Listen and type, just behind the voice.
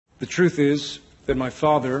The truth is that my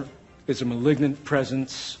father is a malignant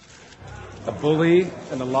presence, a bully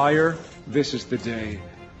and a liar. This is the day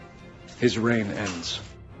his reign ends.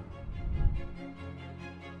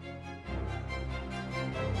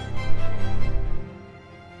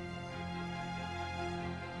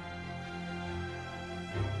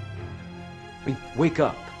 I mean, wake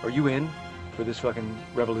up. Are you in for this fucking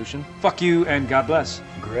revolution? Fuck you and God bless.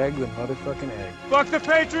 Greg the motherfucking egg. Fuck the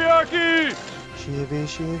patriarchy! Shivy,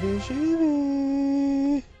 shivy,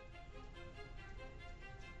 shivy.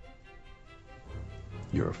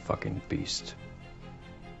 You're a fucking beast.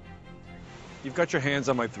 You've got your hands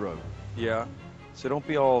on my throat, yeah? So don't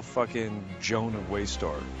be all fucking Joan of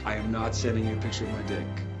Waystar. I am not sending you a picture of my dick.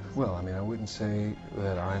 Well, I mean, I wouldn't say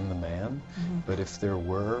that I'm the man, but if there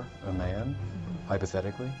were a man,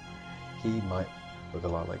 hypothetically, he might look a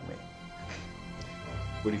lot like me.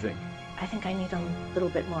 What do you think? I think I need a little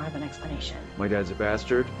bit more of an explanation. My dad's a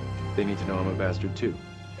bastard. They need to know I'm a bastard too.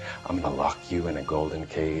 I'm gonna lock you in a golden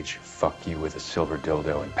cage, fuck you with a silver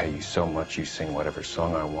dildo, and pay you so much you sing whatever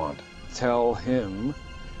song I want. Tell him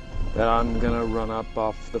that I'm gonna run up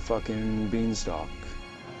off the fucking beanstalk.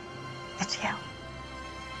 It's you.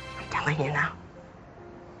 I'm telling you now.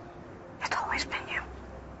 It's always been you.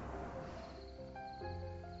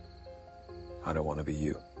 I don't want to be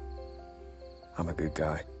you. I'm a good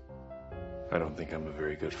guy. I don't think I'm a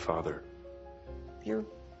very good father. You're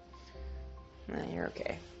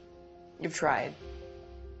okay. You've tried.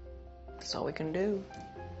 That's all we can do.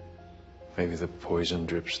 Maybe the poison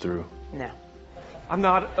drips through. No. I'm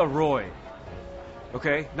not a Roy.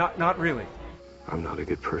 Okay? Not really. I'm not a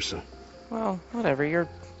good person. Well, whatever. You're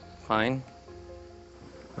fine.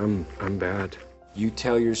 I'm bad. You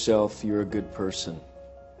tell yourself you're a good person.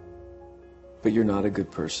 But you're not a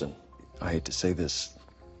good person. I hate to say this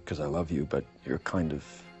because I love you, but you're kind of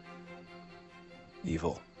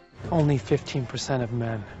evil. Only 15% of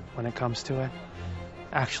men, when it comes to it,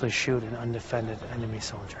 actually shoot an undefended enemy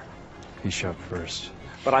soldier. He shot first.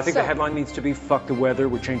 But I think the headline needs to be, fuck the weather,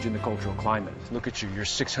 we're changing the cultural climate. Look at you, you're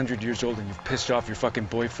 600 years old and you've pissed off your fucking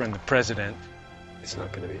boyfriend, the president. It's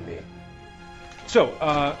not gonna be me. So,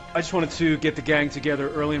 I just wanted to get the gang together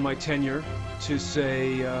early in my tenure to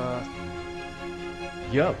say,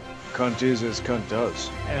 yo. Cunt is as cunt does.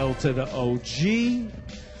 L to the OG.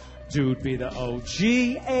 Dude be the OG.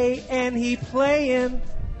 A-N he playing.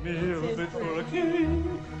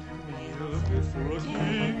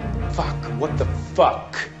 Fuck, what the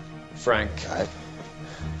fuck? Frank,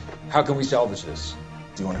 how can we salvage this?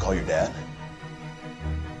 Do you want to call your dad?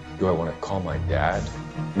 Do I want to call my dad?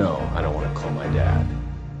 No, I don't want to call my dad.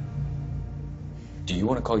 Do you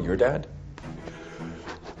want to call your dad?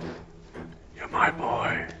 You're my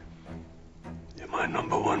boy. You're my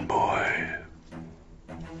number one boy.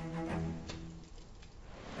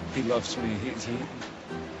 He loves me,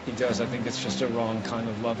 he does. I think it's just a wrong kind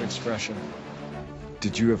of love expression.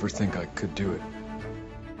 Did you ever think I could do it?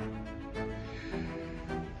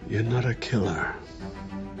 You're not a killer.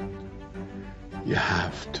 You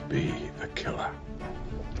have to be a killer.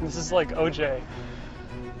 This is like OJ.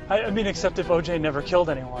 I mean, except if OJ never killed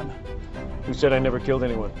anyone. Who said I never killed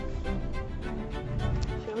anyone?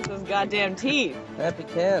 Shows those goddamn teeth. Happy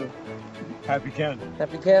Ken. Happy Ken.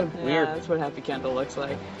 Happy Ken. Yeah, Weird. that's what Happy Kendall looks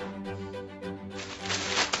like.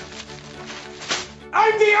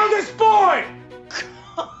 I'm the eldest boy!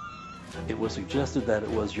 It was suggested that it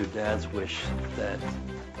was your dad's wish that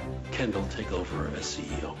Kendall take over as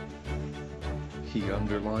CEO. He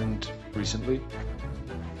underlined recently.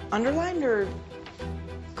 Underlined or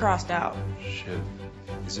crossed out? Shit.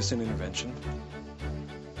 Is this an intervention?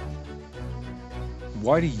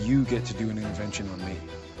 Why do you get to do an intervention on me?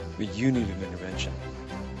 But you need an intervention.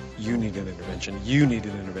 You need an intervention. You need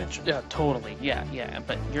an intervention. Yeah, totally. Yeah.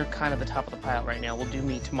 But you're kind of the top of the pile right now. We'll do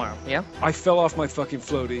me tomorrow, yeah? I fell off my fucking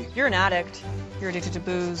floaty. You're an addict. You're addicted to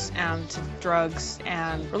booze and to drugs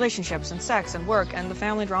and relationships and sex and work and the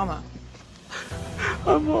family drama.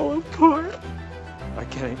 I'm all apart. I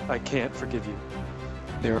can't forgive you.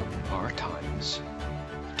 There are times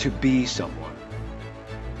to be someone.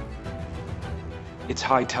 It's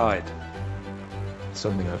high tide.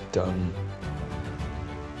 Something I've done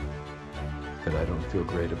that I don't feel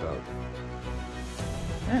great about.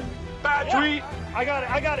 Bad tweet! I got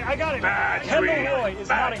it. Bad Kendall tweet. Roy is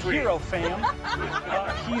Bad not a tweet. hero,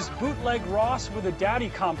 fam. He's bootleg Ross with a daddy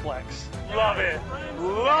complex. Love it.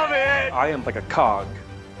 Love it. I am like a cog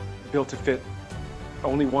built to fit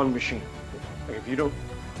only one machine. Like if you don't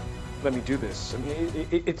let me do this, I mean,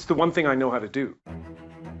 it's the one thing I know how to do.